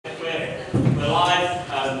We're live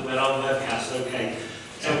and we're on webcast, okay.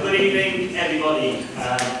 So good evening everybody.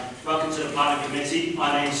 Welcome to the Planning Committee.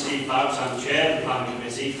 My name is Steve Foulkes, I'm the Chair of the Planning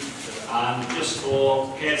Committee. And just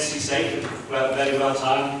for courtesy's sake, we're very well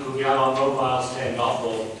timed, could we have our mobiles turned off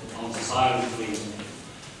or on silent please?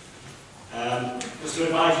 Just to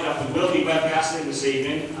advise you that we will be webcasting this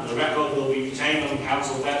evening and the record will be retained on the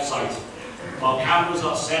Council website. Our cameras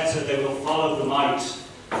are set so they will follow the mics.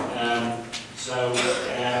 So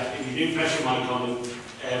if you do press your mic on,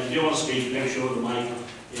 if you do want to speak, make sure the mic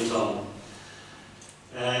is on.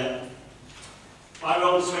 My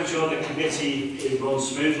role is to ensure that the committee is run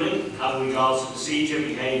smoothly, having regards to procedure,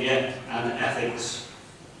 behaviour and ethics.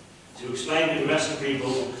 To explain who the rest of the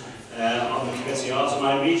people on the committee are, to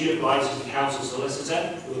my immediate right is the council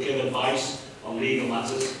solicitor, who will give advice on legal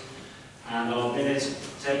matters, and our minute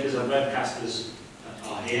takers and webcasters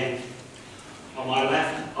are here. On my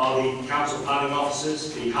left are the council planning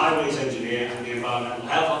officers, the highways engineer and the environmental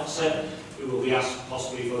health officer, who will be asked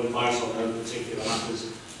possibly for advice on those particular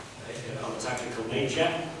matters of a technical nature.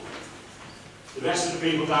 The rest of the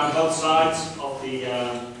people down both sides of the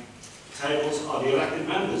tables are the elected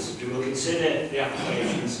members who will consider the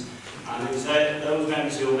applications, and it is those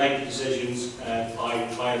members who will make the decisions by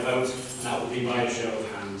a vote, and that will be by a show of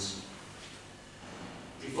hands.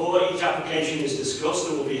 Before each application is discussed,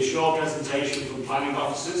 there will be a short presentation from planning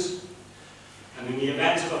officers, and in the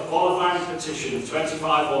event of a qualifying petition of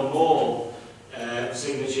 25 or more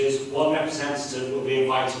signatures, one representative will be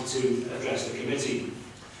invited to address the committee,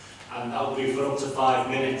 and that will be for up to 5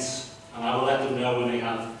 minutes, and I will let them know when they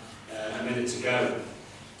have a minute to go.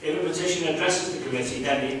 If a petition addresses the committee,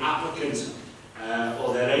 then the applicant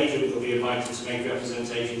or their agent will be invited to make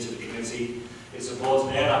representation to the committee in support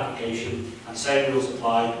of their application, and same rules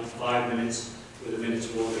apply, 5 minutes with a minute's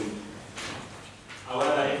warning.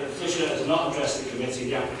 However, if the petitioner does not address the committee,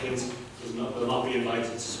 the applicant will not be invited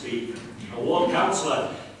to speak. A ward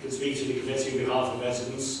councillor can speak to the committee on behalf of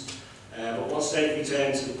residents, but once they've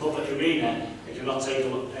returned to the public arena, they cannot take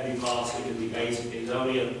any part in the debate. It's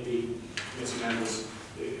only the committee members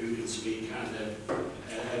who can speak, and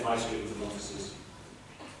advice given from officers.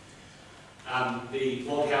 And the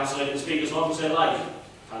ward councillor can speak as long as they like,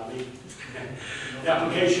 apparently. The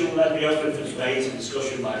application will then be open for debate and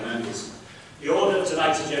discussion by members. The order of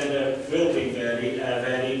tonight's agenda will be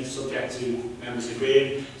varied, subject to members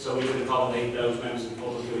agreeing, so we can accommodate those members of the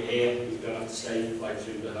public who are here who don't have to stay right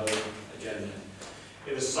through the whole agenda.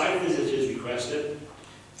 If a site visit is requested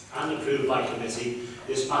and approved by committee,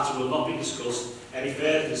 this matter will not be discussed any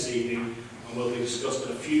further this evening and will be discussed at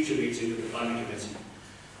a future meeting of the Planning Committee.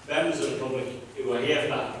 Members of the public who are here for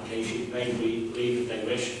that application may leave if they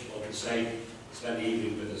wish, or can stay spend the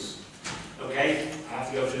evening with us. Okay, I have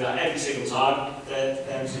to go through that every single time.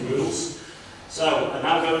 There's the rules. So, I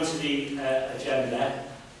now go into the agenda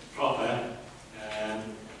proper, and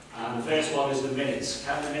the first one is the minutes.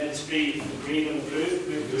 Can the minutes be agreed and approved?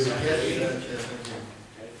 Yes, thank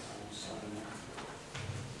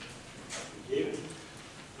you.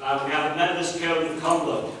 We have a members' code of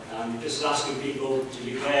conduct, and this is asking people to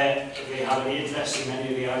declare if they have any interest in any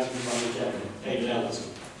of the items on the agenda. David Elderton.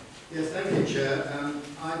 Yes, thank you, Chair.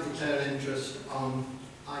 I declare interest on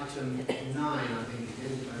item 9, I think it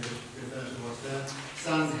is, if I just refer to what's there.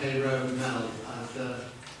 Sandhay Road Mel, as I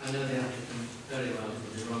know the applicant very well, it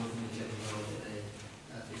would be wrong for me to get involved in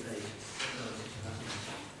a debate.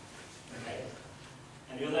 Okay.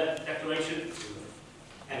 Any other declarations?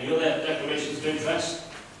 Any other declarations of interest?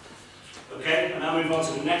 Okay, and now move on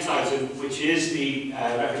to the next item, which is the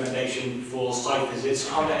recommendation for site visits.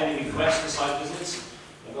 Are there any requests for site visits?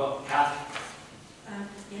 I've got Kath.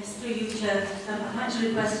 Yes, through you, Chair. I'd like to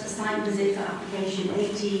request a site visit for application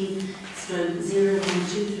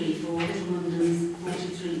 18/01234 Little London's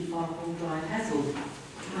 43 Farquhar Drive, Hessel.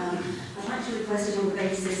 I'd like to request it on the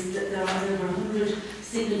basis that there are over 100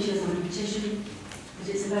 signatures on the petition, that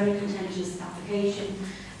it's a very contentious application,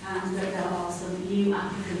 and that there are some new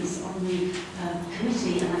applicants on the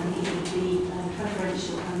committee, and I think it would be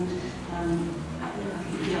preferential, and I think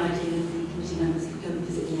the idea of the committee members could go and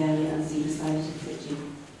visit the area and see the site in situ.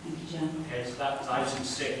 Thank you, Chair. Okay, so that was item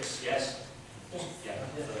 6, yes? Yes. Yeah,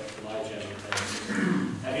 for my agenda.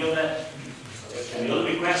 Any other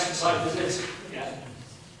requests for site visits? Yeah.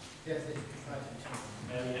 Yes, it's item 2.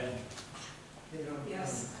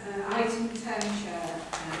 Yes, item 10, Chair,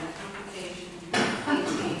 application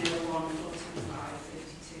 1801 on the basis of the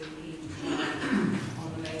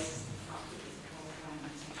fact that it's a qualifying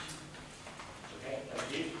petition. Okay, thank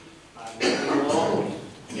you.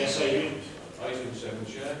 Yes, Adrian. Item 7,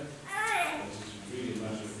 Chair. This is really a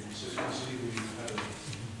matter of consistency. We've had a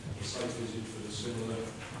site visit for the similar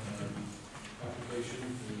application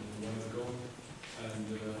a while ago, and I'm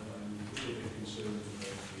a little bit concerned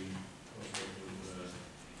about the prospect of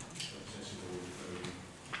accessible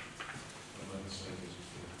on the site as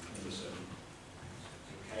number 7.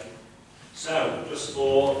 Okay. So, just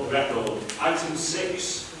for the record, item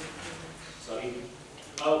 6, sorry.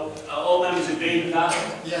 Oh, all members agree with that?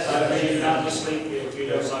 Yes. Unanimously, we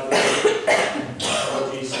don't cycle.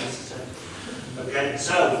 Apologies. Okay,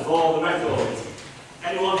 so for the record,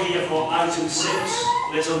 anyone here for item 6,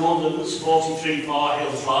 Little London's 43 Far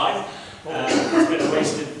Hill Drive? It's been a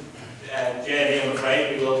wasted journey, I'm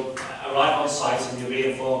afraid. We will arrive on site and you'll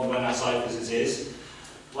be informed when our site visit is.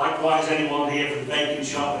 Likewise, anyone here for the bacon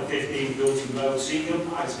shop at 15 Wilton Road,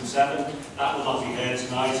 Seacombe, item 7, that will not be heard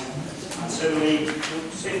tonight. And similarly,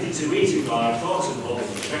 52 Eaton Drive, Hodson, the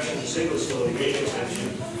direction of single-storey radio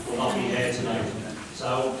extension will not be heard tonight.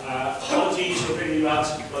 So, apologies for bringing you out,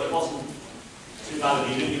 but it wasn't too bad of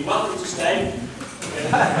you. You're welcome to stay.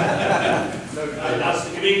 As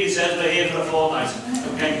the comedian says, we're here for a fortnight.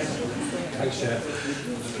 Okay? Thanks, Chair.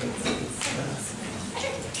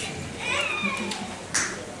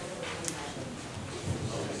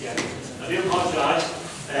 I do apologise.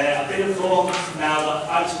 I've been informed now that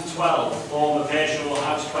item 12, former Wirral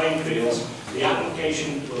House Plainfields, the application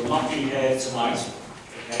will not be heard tonight.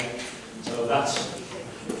 Okay? So that's...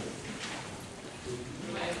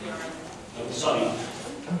 sorry.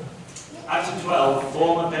 Item 12,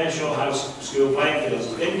 former Wirral House School Plainfields,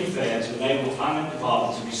 has been deferred to enable the planning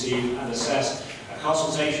department to receive and assess a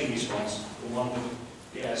consultation response from one of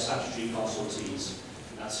the statutory consultees.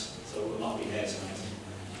 So it will not be here tonight.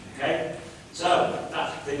 Okay? So,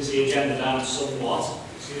 that brings the agenda down somewhat.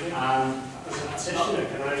 Excuse me? And Petitioner,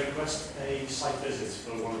 can I request a site visit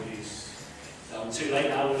for one of these? too late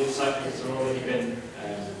now, the site visits have already been...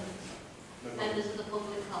 Members of the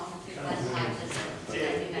public can't request site visits.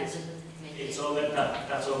 Only members of the committee. It's already,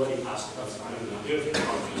 that's already passed. That's fine.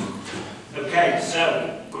 Okay,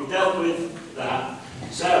 so we've dealt with that.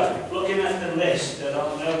 So, looking at the list, there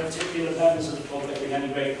are no particular members of the public in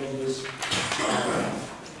any great numbers.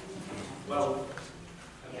 Well,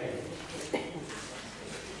 okay.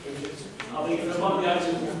 I think if one of the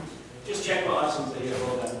items, just check what items are here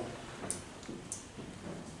for then.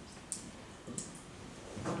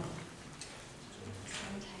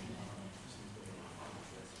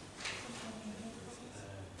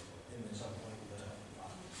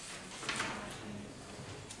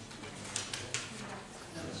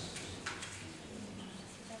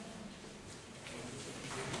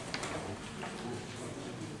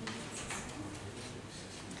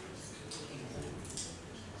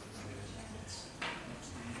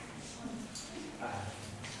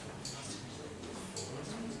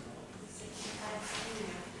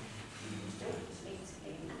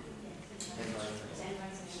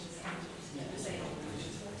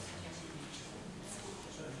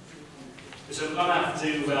 So we're going to have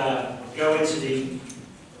to go into the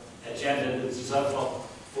agenda. There's about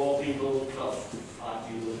 4 people, well, 5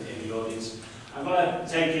 people in the audience. I'm going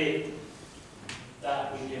to take it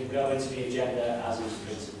that we can go into the agenda as it's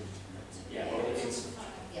written. Yeah, well, it's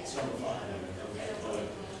number 5.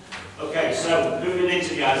 Okay, so moving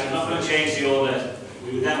into the item, I'm not going to change the order.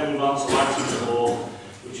 We will then move on to item 4,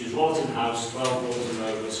 which is Walton House, 12 Walton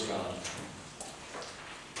Road, Wirral.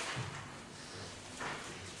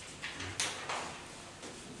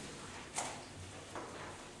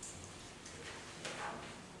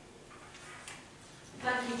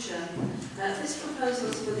 Thank you, Chair. This proposal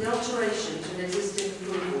is for the alteration to an existing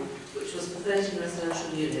approval, which was for 13 residential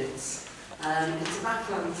units. It's a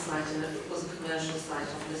backland site and it was a commercial site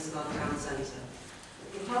on the town centre.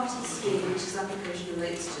 The part of the scheme which this application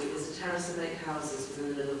relates to is a terrace of 8 houses within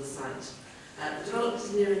the middle of the site. The development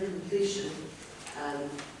is nearing completion.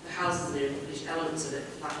 The house is nearing completion. Elements of it,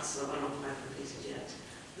 the flats, are not quite completed yet.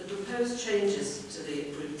 The proposed changes to the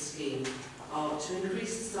approved scheme are to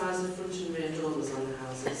increase the size of front and rear dormers on the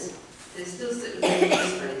houses. They still sit within the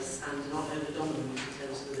space and are not over-dominant in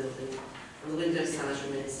terms of the building, and the window size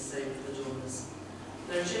remains the same for the dormers.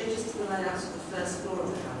 There are changes to the layout of the first floor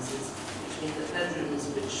of the houses, which means that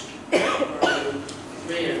bedrooms which are on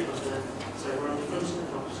the rear of the, were on the front of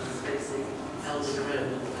the property facing Elderton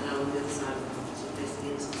Road, and now on the other side of the property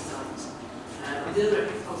facing into the site. The other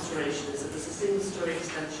alteration is that there's a single-storey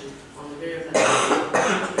extension on the rear of the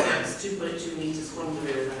house, 2.2 metres from the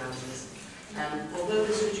rear of the houses. Although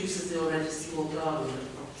this reduces the already small garden that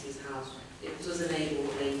the properties have, it does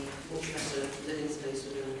enable a much better living space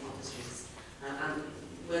within the properties. And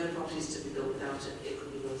where the property is to be built without it, it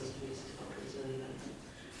could be built as community development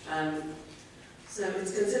anyway. So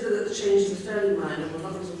it's considered that the changes are fairly minor, we're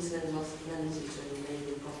not resulting in any loss of amenity to any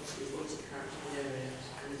neighbouring properties or to the character of the area.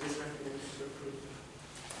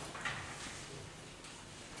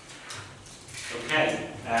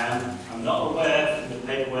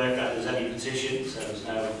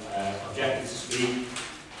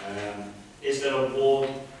 Is there a ward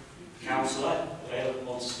councillor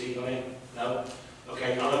available wants to speak on it? No?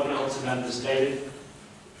 Okay, I'll open it up to members. David?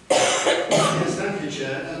 Yes, thank you,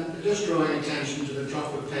 Chair. Just drawing attention to the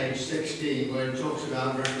top of page 16, where it talks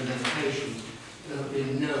about representation. There have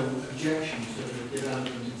been no objections to the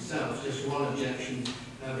development itself, just one objection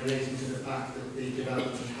relating to the fact that the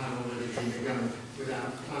development had already been begun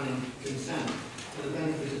without planning consent. For the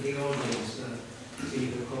benefit of the audience,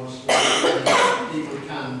 Steve, of course, people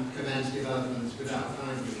can commence developments without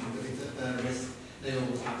planning consent, but it's at their risk. They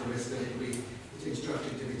always have the risk that it will be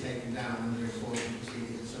instructed to be taken down under enforcement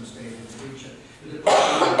proceedings at some stage in the future. But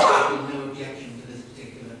there has been no objection to this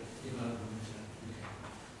particular development.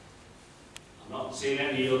 I'm not seeing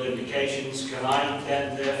any other indications. Can I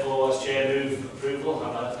then, therefore, as Chair, move approval?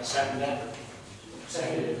 Have a second then?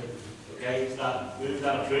 Seconded. Okay, is that moved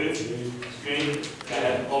and approved? Agreed.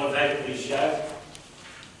 All in favour, please shout.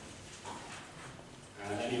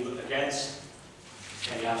 Any against?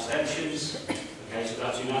 Any abstentions? Okay, so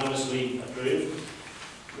that's unanimously approved.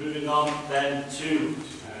 Moving on then to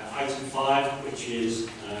item 5, which is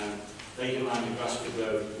vacant land in Grasswood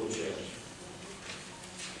Road, Woodchurch.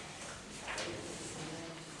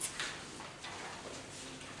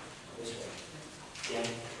 Yeah.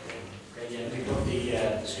 Okay, yeah, we've got the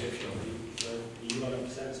description. You want to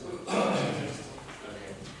present something? Okay.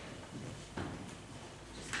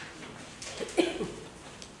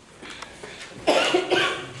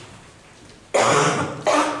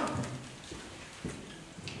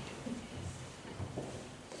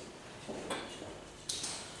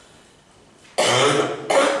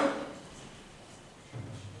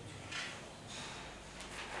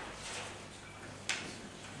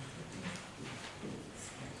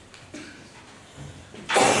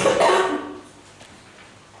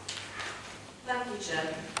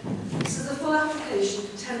 This is a full application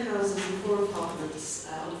for 10 houses and 4 apartments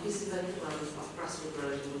on a piece of vacant land off Grasswood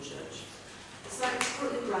Road in Woodchurch. The site is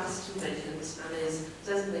currently grassed and vacant and is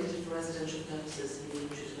designated for residential purposes in the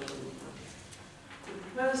unitary development plan. The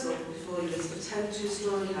proposal before you is for 10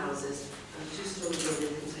 two-storey houses and a 2-storey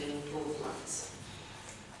building containing 4 flats.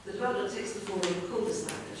 The development takes the form of a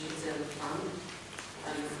cul-de-sac, as you can see on the plan.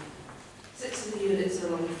 6 of the units are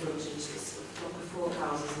along the frontage, it's a block of 4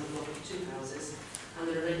 houses and a block of 2 houses, and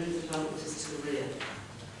the remaining development is to the rear.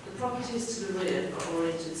 The properties to the rear are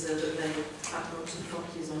oriented so that they back onto the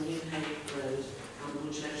properties on New Hague Road and the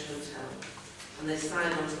Woodchurch Hotel, and they side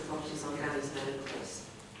onto the properties on Ganney's Meadow Close.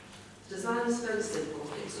 The design is fairly simple,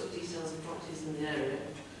 picks up details of properties in the area.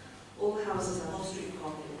 All the houses have off-street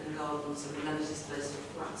parking and gardens and amenities placed for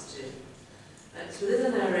flats too. It's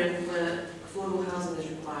within an area where affordable housing is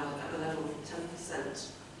required at a level of 10%.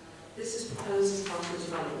 This is proposed as part of the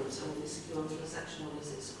development and will be secured through a Section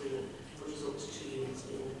 106 agreement, which result to 2 units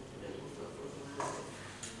being available for affordable housing.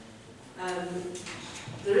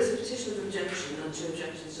 There is a petition of objection and 2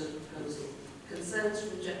 objections to the proposal. Concerns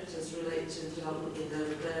from objectors relate to the development being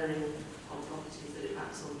overbearing on properties that it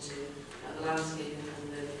backs onto, the landscaping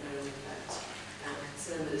and the overbearing effect, and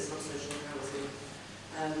concern that it's not social housing.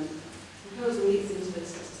 The proposal meets the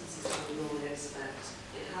intermittent distances that we normally expect.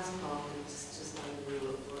 It has parking, just like the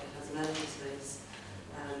rule for it has an energy space,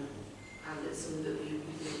 and it's something that we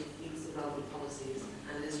think meets the relevant policies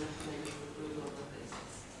and is recommended for approval on that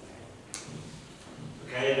basis.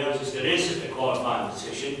 Okay, I notice there is a qualifying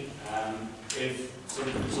petition. If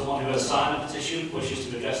someone who has signed a petition wishes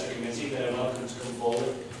to address the committee, they're welcome to come forward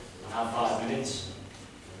and have 5 minutes.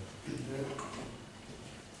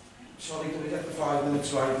 Sorry, can we get the 5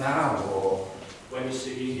 minutes right now, or? When you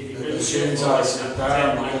see, As soon as I sit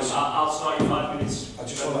down, because I'll start you 5 minutes. I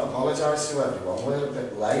just want to apologise to everyone. We're a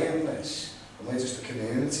bit late in this, and we're just a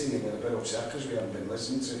community, and we're a bit upset because we haven't been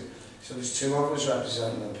listened to. So there's 2 of us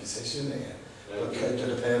representing a petition here. But could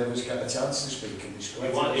the pair of us get a chance to speak and be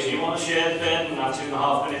split? If you want to share the burden, we'll have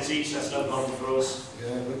 2.5 minutes each. That's no problem for us.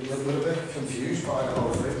 Yeah, we're a bit confused by the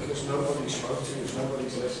whole thing because nobody spoke to us,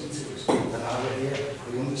 nobody's listened to us. And now we're here,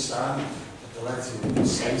 we understand that the letter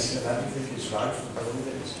says that everything is right for the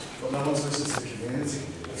buildings, but no one's listened to the community.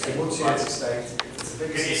 It's a Woodchurch estate, it's the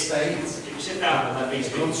biggest estate. Can you sit down and let me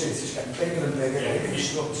speak? It's getting bigger and bigger.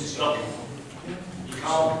 Look,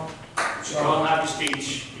 you can't have your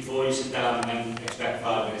speech before you sit down and then expect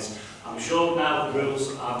 5 minutes. I'm sure now the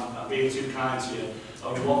rules, I'm being too kind to you.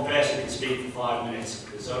 Only one person can speak for 5 minutes.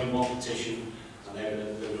 There's only one petition, and they're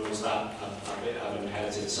the rules that I've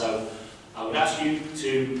inherited. So I would ask you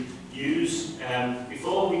to use,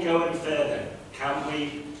 before we go any further, can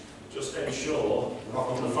we just ensure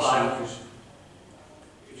from the file,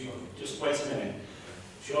 if you just wait a minute,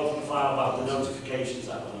 show from the file about the notifications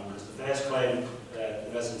that went on, because the first claim,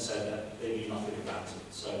 the resident said that they knew nothing about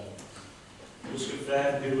it. So Just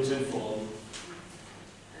confirm who was informed.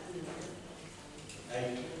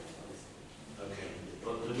 Hey? Okay.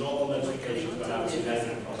 But the normal notifications went out to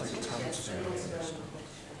neighbouring properties.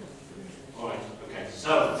 Alright, okay.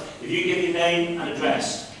 So, if you give your name and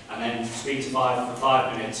address and then speak to for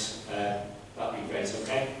 5 minutes, that'd be great,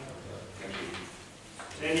 okay?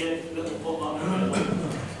 Thank you. Any little footmark in the middle?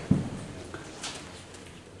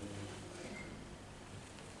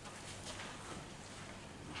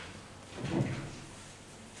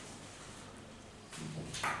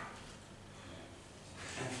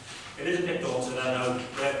 It is a bit daunting, I know,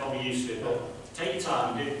 they're probably used to it, but take your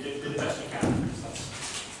time and do the best you can.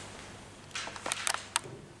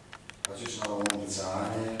 I just know I'm on the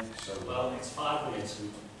time here, so... Well, it's 5 minutes.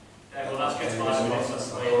 Everyone else gets 5 minutes, that's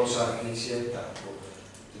the I way. also appreciate that, but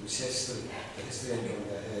there was history. The history ain't going to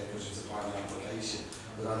get here because it's a planning application.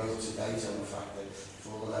 We're only up to date on the fact that if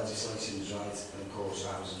all the legislation is right, and of course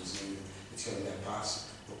housing's needed, it's going to get passed.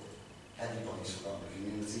 But everybody's forgotten the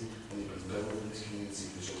community, and they've been building this community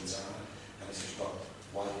for some time, and it's just got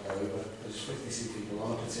wiped over. There's 52 people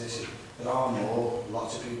on a petition. There are more,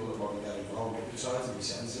 lots of people that want to get involved, but we try to be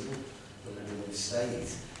sensible. We're in the state,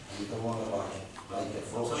 and we don't want to make it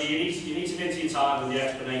fuss. So you need to get to your time with the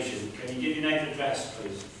explanation. Can you give your name and address,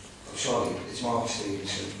 please? I'm sorry, it's Mark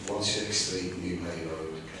Stevenson, 163 New Bay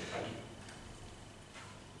Road.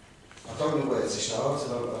 I don't know where to start, I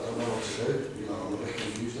don't know what to do. You know, I'm a bit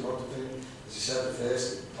confused about the thing. As I said, the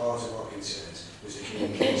first part of what concerns was the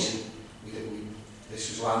communication. This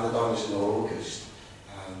was landed on us in August,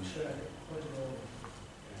 and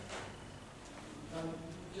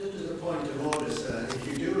just as a point of order, sir, if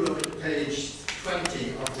you do look at page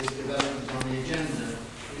 20 of this development on the agenda,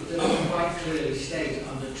 it does quite clearly state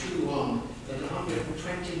under 2.1 that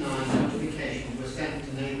 129 notifications were sent to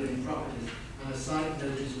neighbouring properties and a site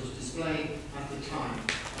notice was displayed at the time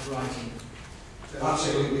of writing. So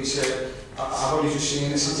absolutely, sir. I've only just seen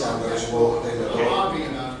this agenda as walked in. we're not arguing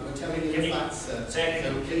about it, we're telling you the facts, sir.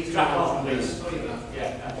 So please track off, please. Sorry about that.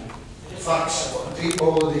 Yeah. Facts,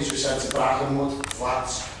 all of these were sent to Brackenwood,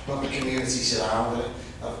 flats, not the community surrounding it.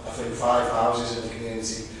 I think 5 houses in the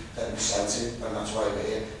community that we sent to, and that's why we're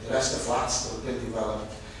here. The rest of the flats that have been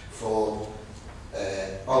developed for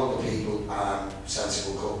older people and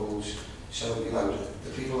sensible couples. So, you know,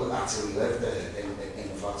 the people that actually live there in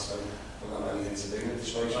the flats don't have anything to do with the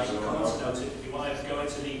spaces around. If you want to go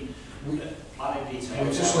into the planning detail.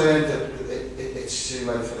 We just learned that it's too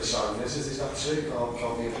late for the site visit. Is that true?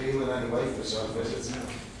 Can't be appealed in any way for the site visit.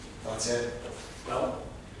 That's it. Well,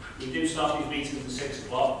 we do start these meetings at 6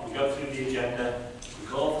 o'clock. We go through the agenda. We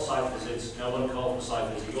call for site visits. No one calls for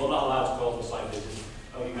site visits. You're not allowed to call for site visits.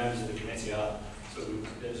 Only members of the committee are. So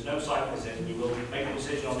there's no site visit. We will make a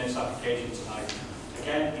decision on this application tonight.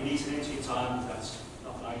 Again, you need to enter your time. That's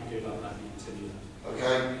nothing I can do about that. You continue that.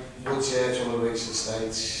 Okay. Wood Church, one of the richest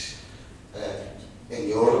estates in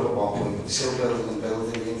Europe at one point, but they're still building and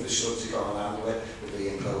building. The infrastructure got on hand with it. We're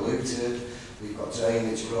being polluted. We've got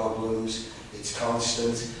drainage problems. It's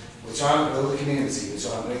constant. We're trying to build a community. We're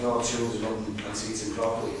trying to bring our children up and teach them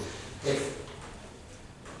properly. If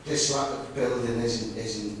this building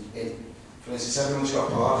isn't in, for instance, everyone's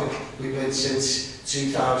got parking. We've been since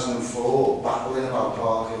 2004 battling about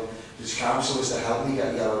parking. There's councillors that helped me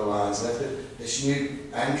get yellow lines lifted. This new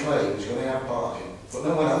enclave is going to have parking, but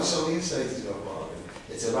no one else on the estate has got parking.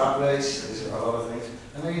 It's a rat race. There's a lot of things.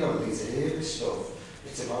 I know you don't need to hear this stuff.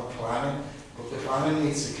 It's about planning. But the planning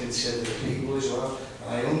needs to consider the people as well.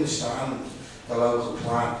 And I understand the local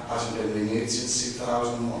plan hasn't been renewed since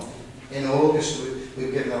 2001. In August,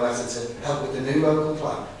 we've given a letter to help with the new local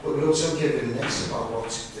plan, but we're also giving this about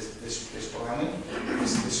what's this planning,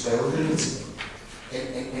 this building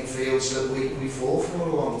in fields that we fought for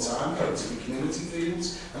a long time ago to be community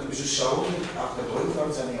fields, and it was just sold after blue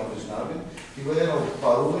without any of us knowing. We were all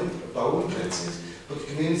bowling pitches, but the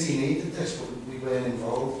community needed this, but we weren't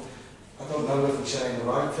involved. I don't know if I'm saying the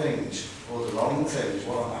right things or the wrong things.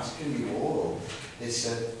 What I'm asking you all is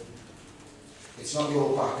that it's not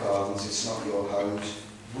your back gardens, it's not your homes.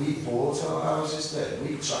 We bought our houses there.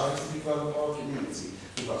 We tried to develop our community.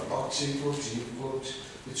 We've got boxing clubs, youth clubs.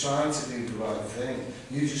 We're trying to do the right thing.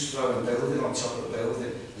 You just throw a building on top of a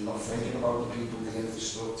building and not thinking about the people, the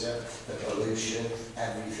infrastructure, the pollution,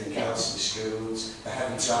 everything else, the schools, the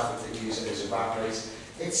heavy traffic that use it as a rat race.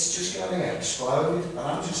 It's just going to explode, and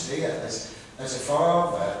I'm just here as a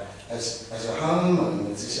father, as a homeowner,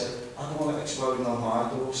 to say, I don't want it exploding on my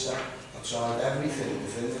doorstep. I've tried everything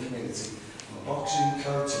within the community, from a boxing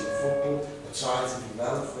coach and football. I've tried to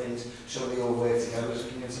develop things so we all work together as a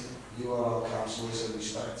community. You are our councillors and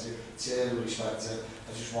respect it. Chair and respect it.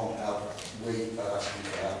 I just want help. We are asking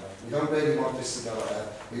for help. We don't really want this to go ahead.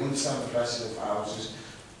 We understand the pressure of houses.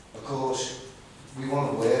 Of course, we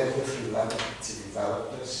want to work with whoever to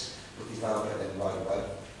develop this, but develop it in the right way.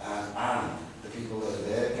 And the people that are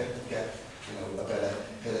there get a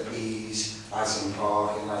bit of ease, as in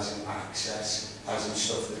parking, as in access, as in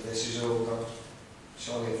stuff that this is all got.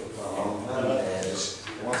 Sorry if I've gone on.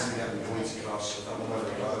 I want to get the points across. I don't know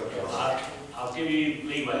whether I got it across. I'll give you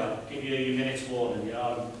leeway. I'll give you your minutes warning. You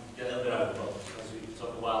know, get a little bit over, but because we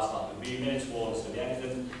took a while starting. It'll be your minutes warning. So if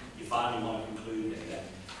anything you finally want to conclude it then.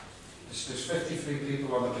 There's 53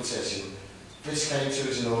 people on the petition. This came to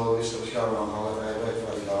us in August. I was going on holiday. I worked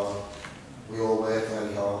very hard. We all worked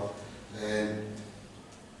very hard.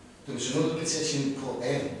 There was another petition put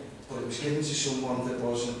in, but it was given to someone that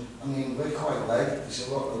wasn't. I mean, we're quite late. There's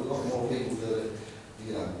a lot more people that are,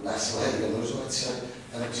 less late than us, let's say.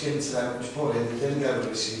 And it was given to them, it was put in, they didn't get a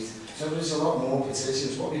receipt. So there's a lot more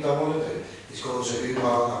petitions. What we don't want to do is cause a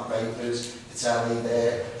hoo-ha, have papers, the telly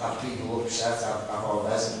there, have people upset, have our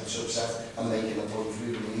residents upset, and making a point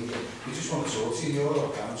through the media. We just want to talk to you, you're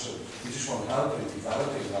our council. We just want help in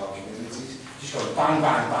developing our communities. Just go bang,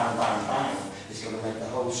 bang, bang, bang, bang. It's going to make the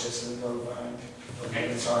whole system go bang. Okay.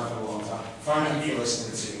 It's time for a long time. Thank you for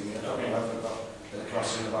listening to me. I don't know if I've got the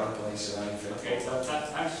crossing the right place or anything. Okay, so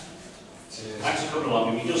thanks. Cheers. Thanks for coming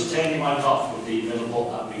along. If you just turn your mic off with the middle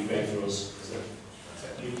button, that would be great for us.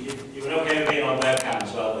 You were okay with being on webcam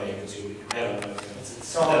as well, were you? Because you were there on webcam.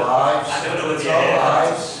 It's all live. I don't know whether it's you all hear live.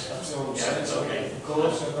 that. That's all Yeah, it's okay. Of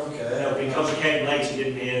course, I don't care. No, because you came late, you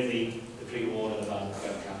didn't hear the pre-warning about the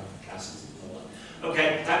webcam casts and all that.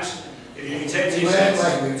 Okay, thanks. If you can take to your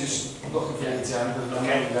seats. We were just looking for the agenda.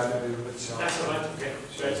 Okay. That's all right. Okay,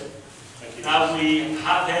 great. Thank you. Now we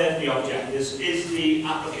have heard the objectors. Is the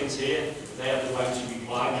applicant here? They have the right to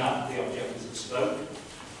reply now. The objectors have spoke.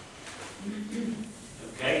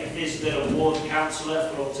 Okay. Is there a ward councillor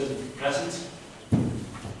for Upton present?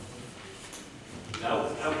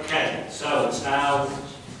 No. Okay. So it's now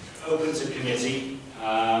open to committee.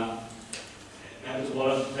 Members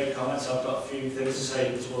want to make comments. I've got a few things to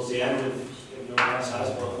say towards the end if no one else has,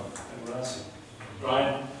 but anyone else?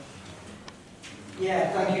 Brian?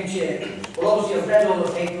 Yeah, thank you, Chair. Well, obviously I've read all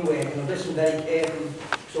the paperwork and I've listened very carefully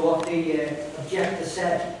to what the objector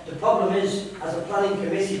said. The problem is, as a planning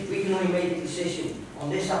committee, we can only make a decision on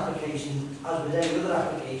this application, as with any other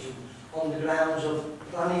application, on the grounds of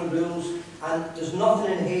planning rules, and there's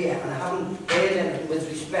nothing in here, and I haven't heard anything with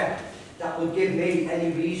respect, that would give me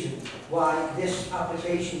any reason why this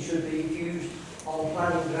application should be refused on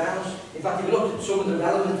planning grounds. In fact, if you look at some of the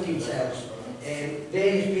relevant details,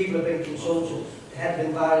 various people have been consulted, the head of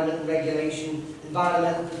environment and regulation,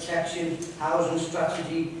 environmental protection, housing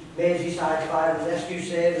strategy, Merseyside Fire and Rescue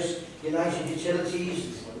Service, United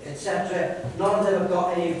Utilities, etc. None of them have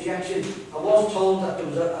got any objection. I was told that there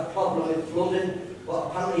was a problem with flooding, but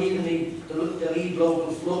apparently even the lead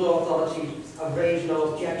local flood authority have raised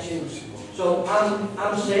no objections. So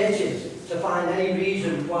I'm searching to find any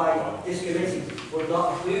reason why this committee would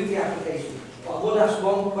not approve the application. But I would ask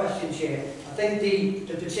one question, Chair. I think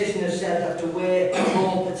the petitioner said that there were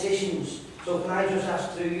more petitions. So can I just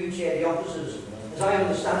ask through you, Chair, the officers, as I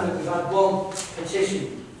understand it, we've had one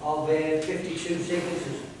petition of 52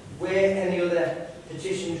 signatures. Were any other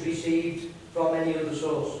petitions received from any other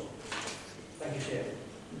source? Thank you, Chair.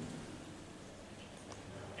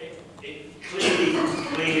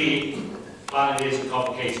 Clearly, planning is a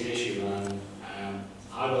complicated issue, and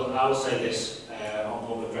I will say this on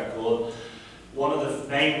public record. One of the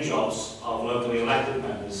main jobs of locally elected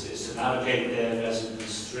members is to navigate their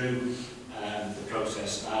residents through the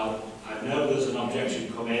process. Now, I know there's an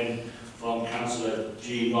objection come in from Councillor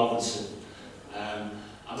G. Robinson.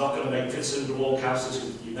 I'm not going to make criticism of all councillors,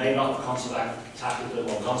 because you may not tackle them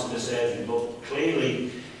or consider surgery, but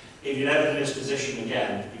clearly, if you're ever in this position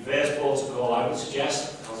again, your first protocol I would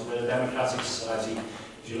suggest, because we're a democratic society,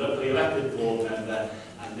 is your locally elected board member,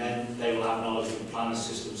 and then they will have knowledge of the planning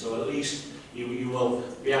system. So at least you will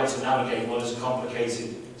be able to navigate what is a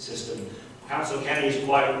complicated system. Councillor Kenny is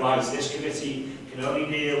quite right. This committee can only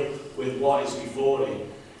deal with what is before it.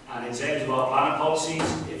 And in terms of our planning policies,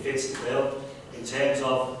 it fits the bill. In terms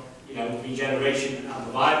of regeneration and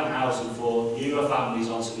providing housing for newer families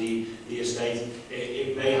onto the estate,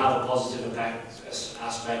 it may have a positive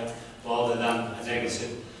aspect rather than a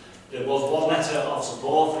negative. There was one letter of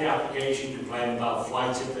support for the application complaining about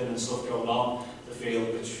fly tipping and stuff going on the field,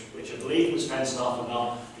 which I believe was fenced off and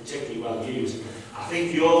not particularly well used. I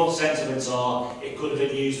think your sentiments are it could have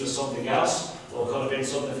been used for something else, or could have been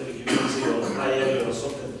something for the community or a play area or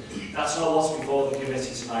something. That's not what's before the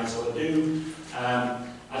committee tonight, so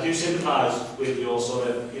I do sympathise with your sort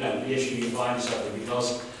of, the issue you find yourself in,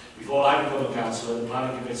 because before I became a councillor, the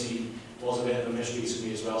planning committee was a bit of a mystery to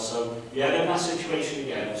me as well. So, yeah, in that situation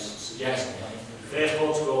again, I suggest first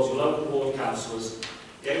protocol to your local board councillors,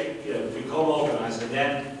 become organised and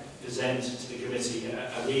then present to the committee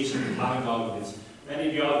a reason for planning arguments. Many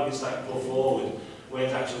of the arguments that you put forward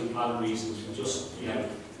weren't actually planning reasons, but just,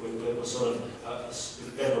 we're sort of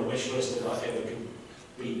a bit of a wish list that it could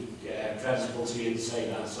be creditable to you to say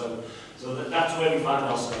that. So that's where we find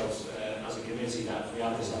ourselves as a committee, that we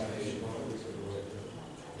have this application.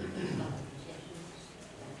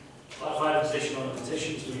 Clarified position on the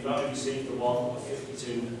petitions, we've only received the one of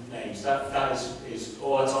 52 names. That is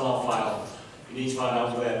all that's on our file. We need to find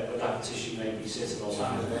out where that petition may be sitting or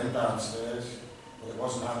something. It was handed in downstairs, but it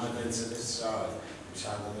wasn't handed into this side, it was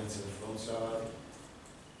handed into the front side.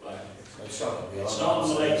 Right. It's not on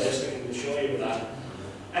the late list, I can assure you of that.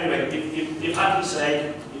 Anyway, you've had to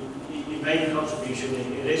say, you've made a contribution,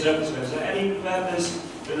 it is open to us. Is there any members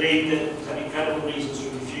believe that there's any credible reasons for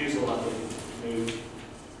refusal that we move?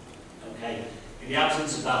 Okay. In the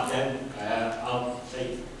absence of that then, I'll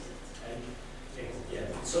take,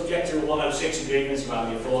 subject to the 106 agreements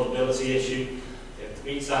around the affordability issue, it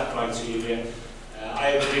meets that criteria. I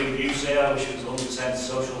agree with you, sir, I wish it was 100%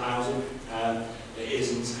 social housing. It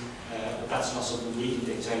isn't, but that's not something we can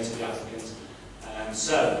dictate to the applicant.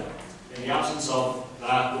 So, in the absence of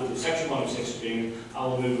that, with the section 106 agreement, I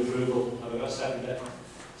will move approval. Have I got a second there?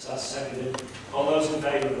 So that's seconded. All those in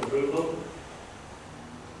favour of approval?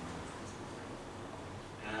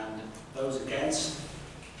 And those against?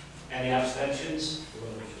 Any abstentions?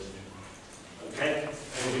 Okay,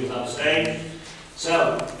 everybody will abstain.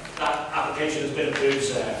 So, that application has been approved,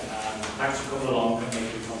 sir. Thanks for coming along and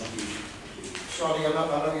making a contribution. Sorry, I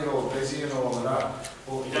know you're all busy and all of that,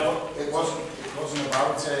 but it wasn't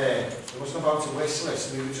about a wish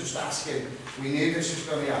list. We were just asking. We knew this was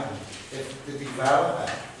going to happen. If the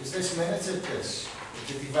developer, is this minuted this? If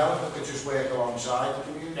the developer could just work alongside the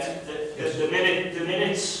community. The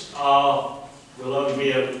minutes will only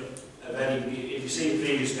be a very, if you see the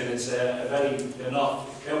previous minutes, they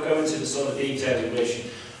don't go into the sort of detail you wish.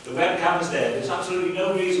 The webcam is there's absolutely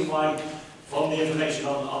no reason why, from the information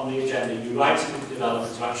on the agenda, you write to the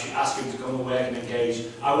developer to actually ask him to come and work and engage.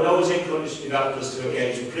 I would always encourage developers to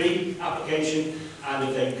engage pre-application, and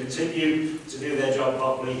if they continue to do their job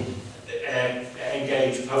properly,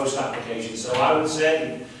 engage post-application. So I would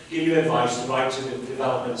certainly give you advice to write to the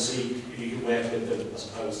developer and see if you can work with them as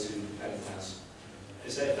opposed to anything else.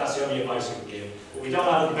 That's the only advice I can give. But we don't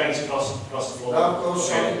have a debate across the floor. No, of course.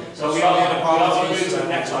 Okay. So we are going to move to the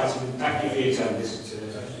next item. Thank you for your attendance.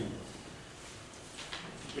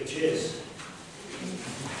 Which is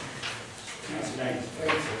item 8.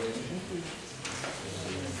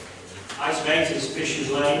 Item 8 is Fisher's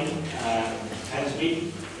Lane,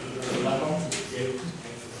 Pensby.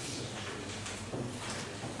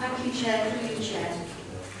 Thank you, Chair. Through you, Chair.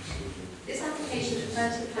 This application is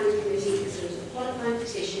referred to the Planning Committee as a qualifying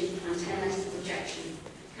petition and 10 letters of objection.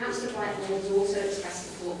 Councillor Brighton has also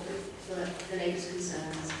expressed support for the lady's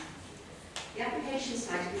concerns. The application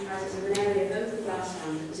site comprises of an area of open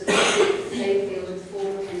grassland that was originally the playing field of the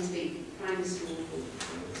former Pensby Primary School,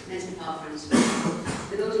 Pensby Park Primary School.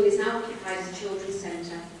 The building is now occupied as a children's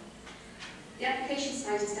centre. The application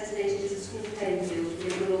site is designated as a school playing field within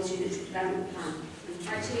the Wirral Unitary Development Plan, and the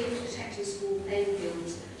criteria for protecting school playing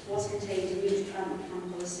fields was contained in Unitary Development Plan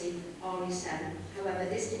Policy RE7. However,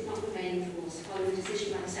 this did not remain in force following a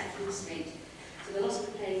decision by the Secretary of State. So the loss of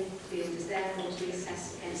the playing field is therefore to be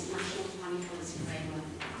assessed against the National Planning Policy Framework.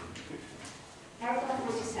 Paragraph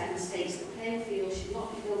 97 states that the playing field should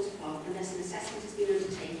not be built upon unless an assessment has been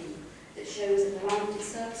undertaken that shows that the land is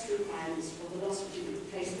service requirements or the loss would be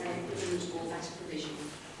replaced by equivalent or better provision.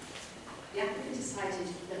 The applicant has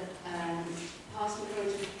cited that past and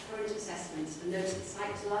current assessments and notes that the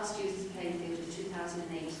site was last used as a playing field in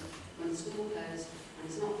 2008 when the school closed and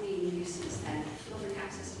has not been in use since then. Public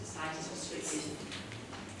access to the site is restricted.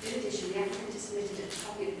 In addition, the applicant has submitted a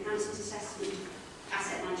copy of the Council's assessment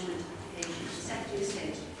asset management application to the Secretary of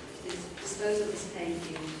State to dispose of this playing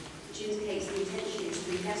field, which indicates the intention is to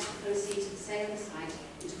invest the proceeds of the sale of the site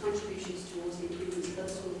into contributions towards the improvements of other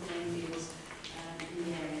school playing fields in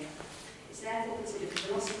the area. It's therefore considered that the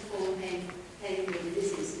loss of the former playing field in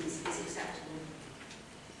this instance is acceptable.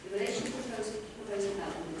 In relation to the proposed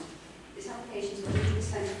development, this application is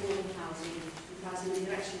 100% affordable housing, comprising the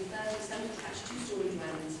erection of 37 detached two-storey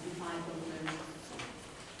dwellings and 5 bungalows.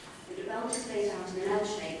 The development is laid out in an L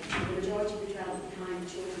shape, with the majority of the development behind the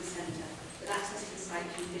children's centre, with access to the site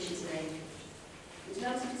from Fisher's Lane. In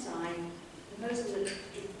terms of design, the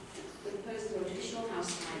proposal of a traditional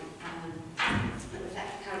house type that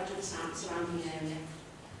reflect the character of the surrounding area.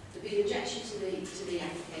 There will be an objection to the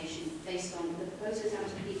application based on the proposals out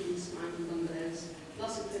of peaking surrounding bungalows,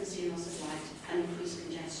 loss of privacy and loss of light, and increased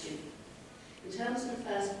congestion. In terms of the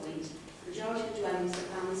first point, the majority of dwellings that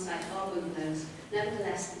are on the site are bungalows.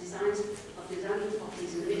 Nevertheless, the design of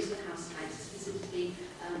properties and the mix of the house types is specifically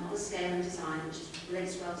of a scale and design which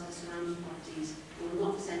relates well to the surrounding properties and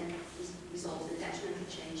will not result in a detrimental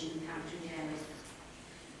change in the character of the area.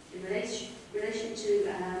 In relation to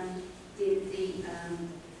the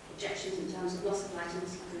objections in terms of loss of light and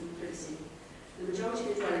privacy, the majority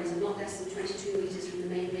of the dwellings are not less than 22 metres from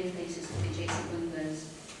the main rear faces of the adjacent bungalows.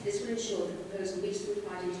 This will ensure that the proposal meets the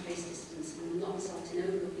required interface distance and will not result in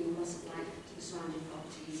overlooking or loss of light to the surrounding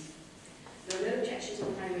properties. There are no objections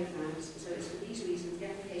on highway grounds, so it's for these reasons the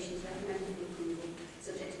application is recommended for approval,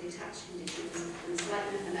 subject to the attached conditions and a slight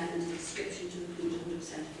amendment of the description to include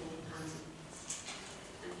 100% affordable housing.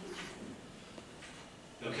 Thank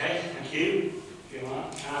you. Okay, thank you.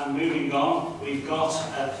 And moving on, we've got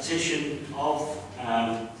a petition of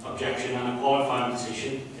objection and a qualifying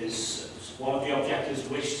petition. Is one of the objectors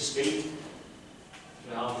wish to speak to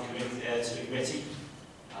the committee?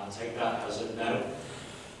 I'll take that as a no.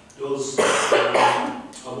 Does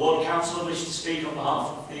a ward councillor wish to speak on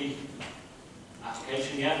behalf of the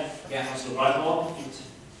application yet? Yeah. Councillor Brighton,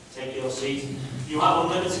 take your seat. You have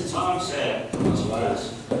unlimited time, sir. That's what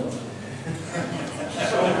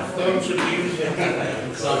Don't abuse it.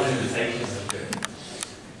 It's not an invitation.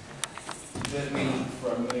 Let me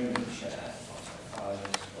for a moment, Chair.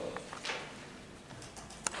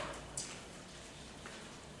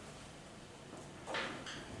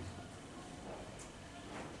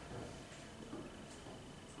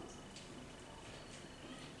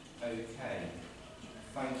 Okay.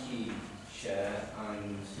 Thank you, Chair,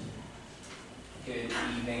 and good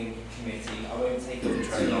evening, committee. I won't take the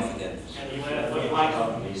train off again. Can you put your mic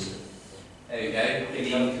on, please? There we go. Good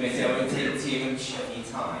evening, committee. I won't take too much of your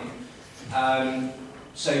time.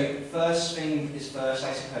 So first thing is first,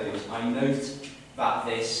 I suppose. I note that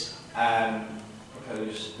this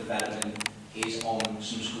proposed development is on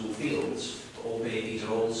some school fields, albeit these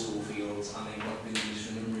are all school fields and they've not been used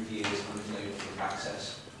for a number of years and there's no public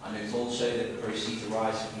access. I note also that the proceeds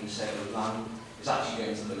arising from the sale of land is actually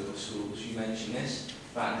going to local schools. You mentioned this.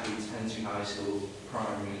 That includes Pension High School,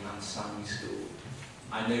 primary and secondary school.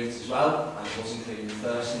 I note as well, and it wasn't clear in the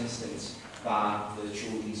first instance, that the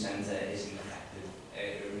children's centre isn't affected.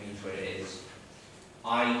 It remains where it is.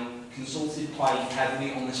 I consulted quite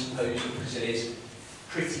heavily on this proposal because it is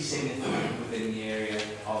pretty significant within the area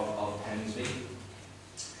of Pensby.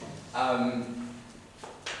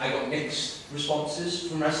 I got mixed responses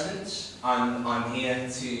from residents, and I'm here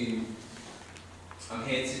to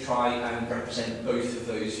try and represent both of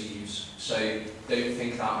those views. So don't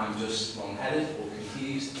think that I'm just wrong-headed or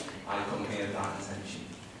confused. I come here with that intention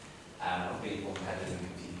of being wrong-headed and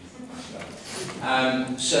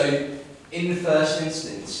confused. So in the first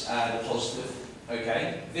instance, the positive.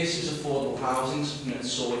 Okay, this is affordable housing, something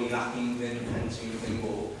that's sorely lacking within Pensby within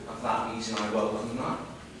Wall, and for that reason I welcome that.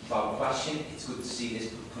 Without question, it's good to see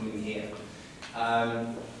this coming here.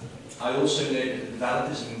 I also know that the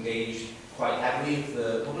developers have engaged quite heavily with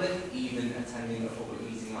the public, even attending a public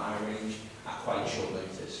meeting that I arranged at quite short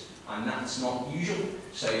notice. And that's not usual,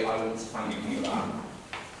 so I want to thank you for that.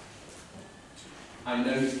 I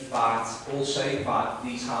note that also that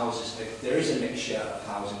these houses, there is a mixture of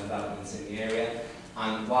housing developments in the area,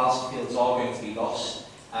 and whilst the fields are going to be lost,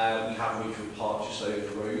 we have Wirral Park just over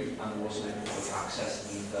the road, and there was no public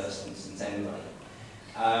access in the first instance anyway.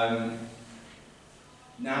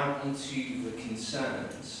 Now onto the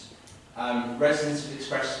concerns. Residents have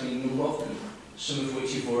expressed to me a number of them, some of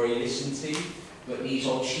which you've already listened to, but these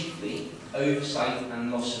are chiefly oversight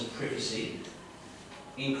and loss of privacy,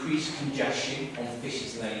 increased congestion on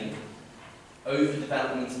Fisher's Lane,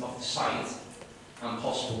 overdevelopment of the site, and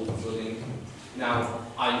possible flooding. Now,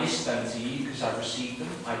 I list them to you because I've received them.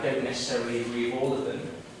 I don't necessarily agree with all of them,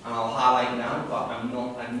 and I'll highlight now, but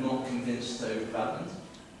I'm not convinced of overdevelopment.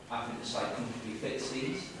 I think the site comfortably fits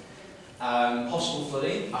these. Possible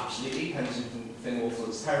flooding, absolutely. Pensby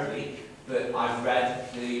floods terribly, but I've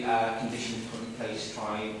read the conditions put in place to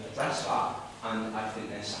try and address that, and I think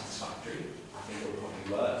they're satisfactory. I think it'll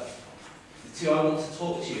probably work. The two I want to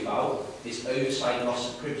talk to you about is oversight,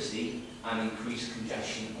 loss of privacy, and increased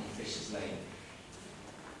congestion on Fisher's Lane.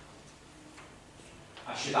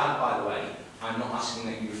 I should add, by the way, I'm not asking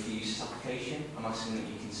that you refuse this application, I'm asking that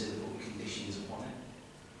you consider all the conditions upon it.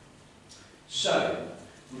 So,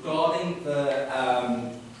 regarding the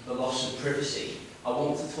loss of privacy, I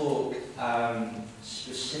want to talk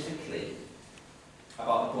specifically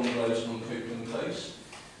about the bungalows on Copeland Close,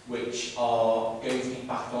 which are going to be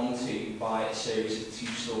backed onto by a series of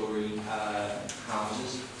two-storey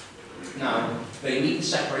houses. Now, they meet the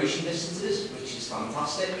separation distances, which is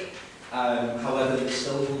fantastic. However, there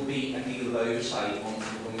still will be a deal of oversight onto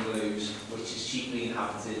the bungalows, which is chiefly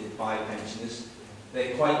inhabited by pensioners.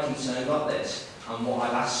 They're quite concerned about this, and what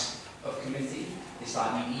I'd ask of committee is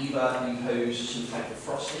that you either impose some type of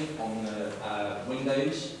frosting on the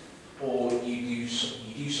windows, or you do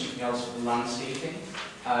something else with the landscaping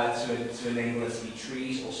to enable there to be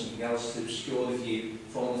trees or something else to obscure the view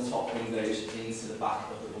from the top windows into the back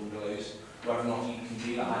of the bungalows. Whether or not you can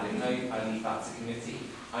do that, I don't know. I leave that to committee.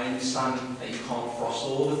 I understand that you can't frost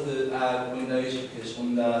all of the windows because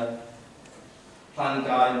under planning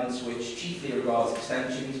guidance, which chiefly regards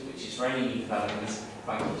extensions, which is for any new development,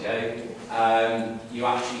 thank you, Joe, you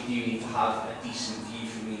actually do need to have a decent view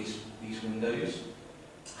from these windows.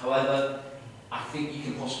 However, I think you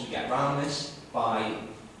can possibly get around this by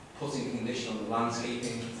putting a condition on the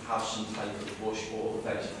landscaping to have some type of bush or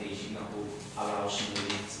vegetation that will allow some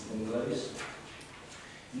relief to bungalows.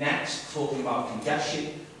 Next, talking about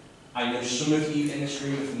congestion, I know some of you in this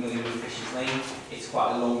room are familiar with Fisher's Lane. It's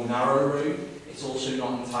quite a long, narrow road. It's also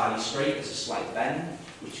not entirely straight, there's a slight bend,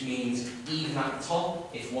 which means even at the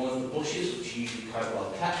top, if one of the bushes, which is usually quite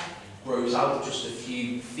well kept, grows out just a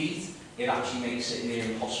few feet, it actually makes it near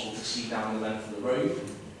impossible to see down the length of the road.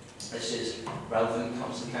 This is relevant,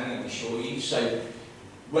 Councillor Kenny, I assure you. So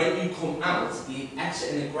when you come out, the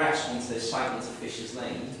exit and egress onto this site onto Fisher's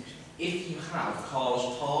Lane, if you have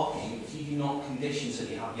cars parking, if you do not condition so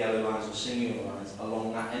that you have yellow lines or singular lines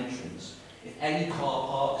along that entrance, if any car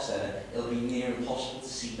parks there, it'll be near impossible to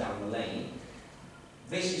see down the lane.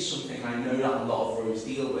 This is something I know that a lot of roads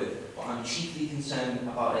deal with, but I'm chiefly concerned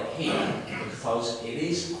about it here because it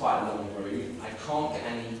is quite a long road. I can't get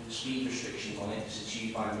any speed restrictions on it because it's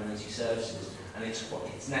used by emergency services, and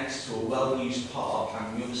it's next to a well-used park and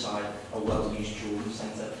on the other side a well-used children's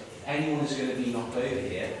centre. If anyone is going to be knocked over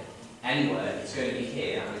here, anywhere, it's going to be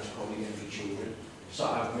here and it's probably going to be children. So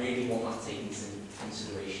I really want that taken into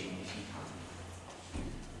consideration if you can.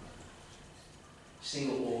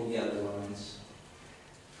 Single or yellow lines.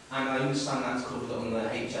 And I understand that's covered on the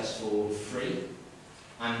HS4 free.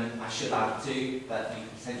 And I should add too that you can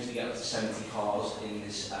potentially get up to 70 cars in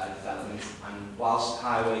this development. And whilst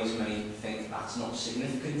highways may think that's not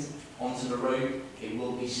significant onto the road, it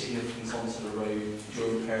will be significant onto the road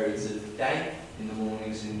during periods of the day, in the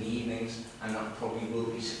mornings and the evenings, and that probably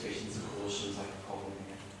will be sufficient to cause some type of problem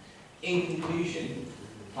here. In conclusion,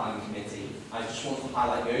 Planning Committee, I just want to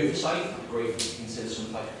highlight the oversight. I'm grateful to consider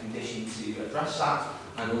some type of condition to address that,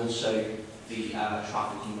 and also the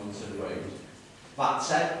trafficking onto the road. That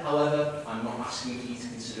said, however, I'm not asking you to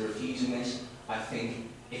consider refusing this. I think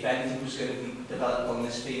if anything was going to be developed on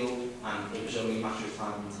this field, and it was only a matter of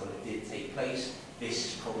time until it did take place, this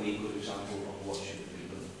is probably a good example of what should be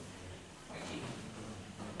done. Thank you.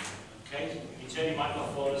 Okay, you turn your mic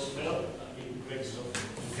off for us, Phil. That'd be great stuff.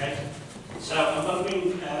 Okay. So I'm going to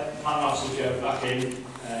bring Planning Officer Joe back in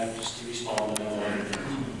just to respond.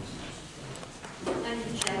 Thank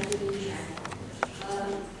you, Chair. Good Chair.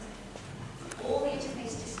 All the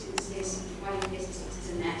interface distances by the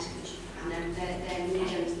businesses are met, and they're near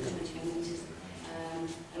to the 21 metres,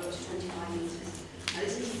 or up to 25 metres. Now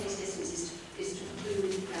this interface distance is to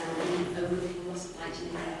include overlooking loss of light in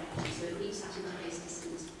the air, so it meets that interface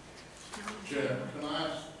distance. Chair, can I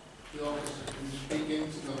ask the officer, can you speak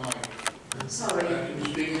into the mic? Sorry. Can you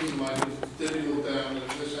speak into the mic? It's difficult down at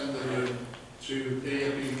this end of the room to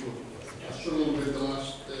hear people. I struggled with the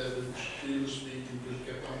last, she was speaking, just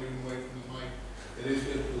kept on moving away from the mic. It is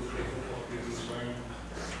difficult to pick up what people are saying.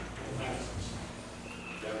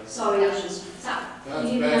 Sorry, that's just...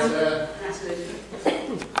 That's better. That's good.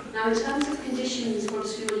 Now, in terms of conditions for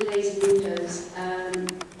school days and windows,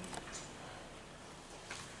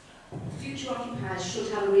 future occupiers should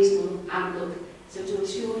have a reasonable outlook, so to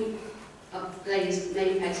ensure glazed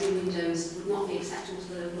main and windows would not be acceptable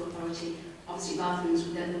to the local authority. Obviously,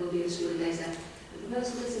 bathrooms, there will be a school glazer. The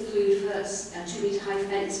proposal does include first a 2-metre high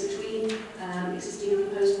fence between existing and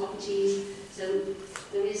proposed properties. So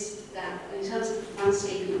there is that, in terms of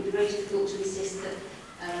landscaping, it would be very difficult to insist that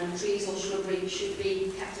trees or shrubbery should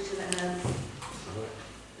be kept at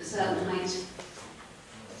a certain height.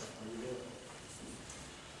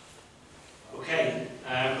 Okay,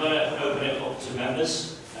 I'm going to open it up to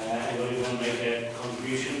members. Anybody want to make a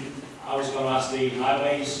contribution? I was going to ask the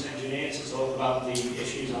highways engineer to talk about the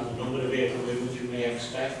issues and the number of vehicle movements we may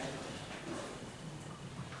expect.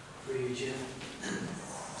 Through you, Chair.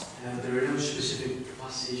 There are no specific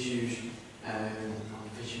capacity issues on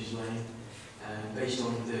Fisher's Lane. Based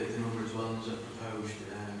on the number of dwellings that are proposed,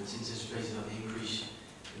 it's anticipated that the increase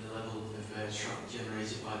in the level of traffic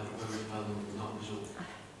generated by the proposed development will not result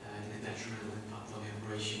in a detrimental impact on the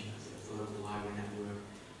operation of the local highway network,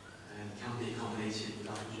 and can be accommodated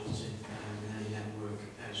without resulting in any network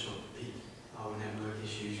peak highway network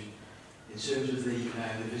issues. In terms of the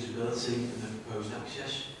visibility and the proposed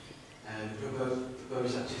access, the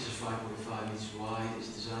proposed access is 5.5 metres wide.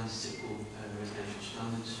 It's designed to typical residential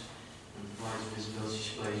standards and provides visibility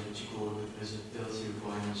displays which accord with visibility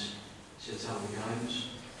requirements set out in the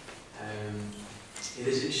guidance. It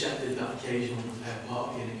is accepted that occasional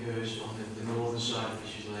parking occurs on the northern side of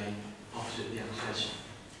Fisher's Lane, opposite the access,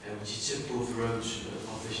 which is typical for roads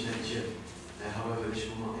of this nature. However, this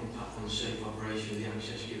will not impact on the safe operation of the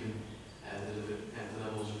access given the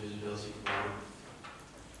levels of visibility provided.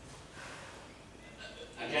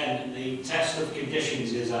 Again, the test of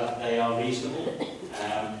conditions is that they are reasonable.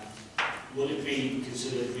 Would it be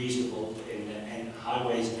considered reasonable in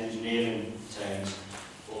highways and engineering terms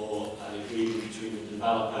for an agreement between the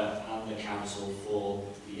developer and the council for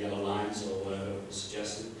the yellow lines or whatever it was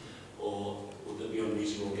suggested, or would it be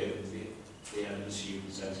unreasonable given the evidence you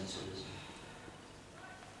presented to us?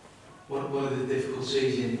 One of the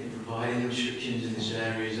difficulties in providing restrictions in this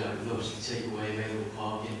area is that it would obviously take away available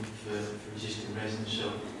parking for existing residents,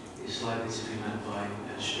 so it's likely to be met by a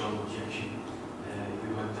strong objection if we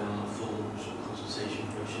went down a full consultation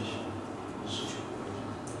process on such a proposal.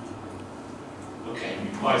 Okay,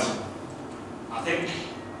 right. I think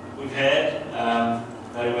we've heard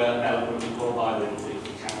very well eloquently put by the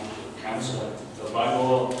councillor, Cllr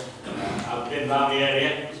Ron Abbey. I've been around the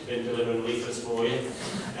area, it's been delivering leaflets for you.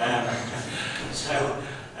 And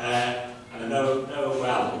I know it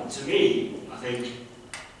well. To me, I think,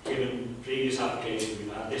 given previous applications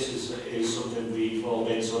we've had, this is something we've all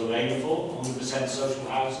been sort of aiming for, 100% social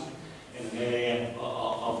housing in an area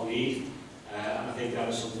of need. And I think that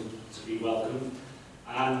is something to be welcomed.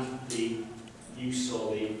 And the use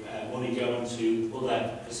or the money going to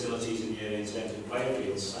other facilities in the area in terms of player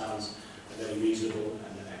fields sounds a very reasonable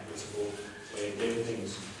and equitable way of doing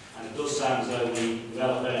things. And it does sound as though the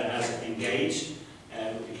developer has engaged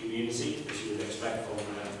with the community, which you would expect from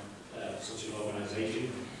such an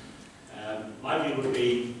organisation. My view would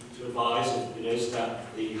be to advise, if it is, that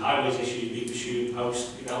the highways issue be pursued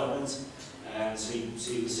post-development and see what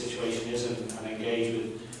the situation is and engage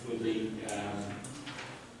with the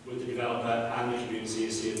developer and the community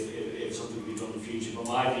to see if something can be done in the future. But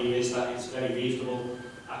my view is that it's a very reasonable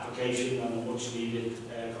application and a much needed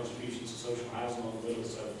contribution to social housing on the Wirral.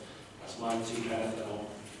 So that's my two benefit on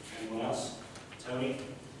anyone else. Tony?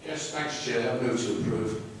 Yes, thanks, Chair. I move to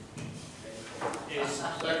approve. Is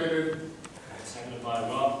seconded. Seconded by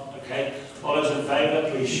Rob. Okay. All those in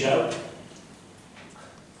favour, please show.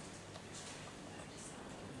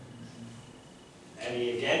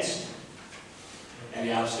 Any against?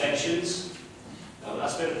 Any abstentions? No,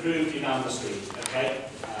 that's been approved unanimously. Okay.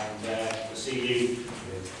 And we'll see you.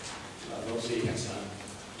 We'll see you next time.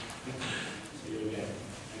 See you again.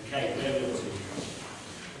 Okay.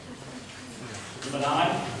 Number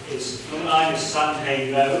 9 is Sandhay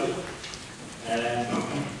Road.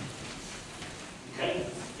 Okay.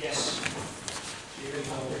 Yes.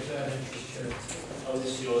 Oh,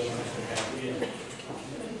 this is yours. Okay. Yeah.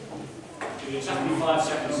 Give you exactly 5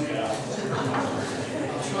 seconds to get out.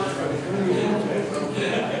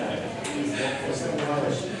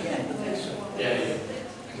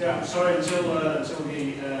 Yeah, I'm sorry, until the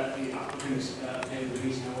applicants came to the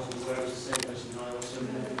meeting, I wasn't aware it was the same person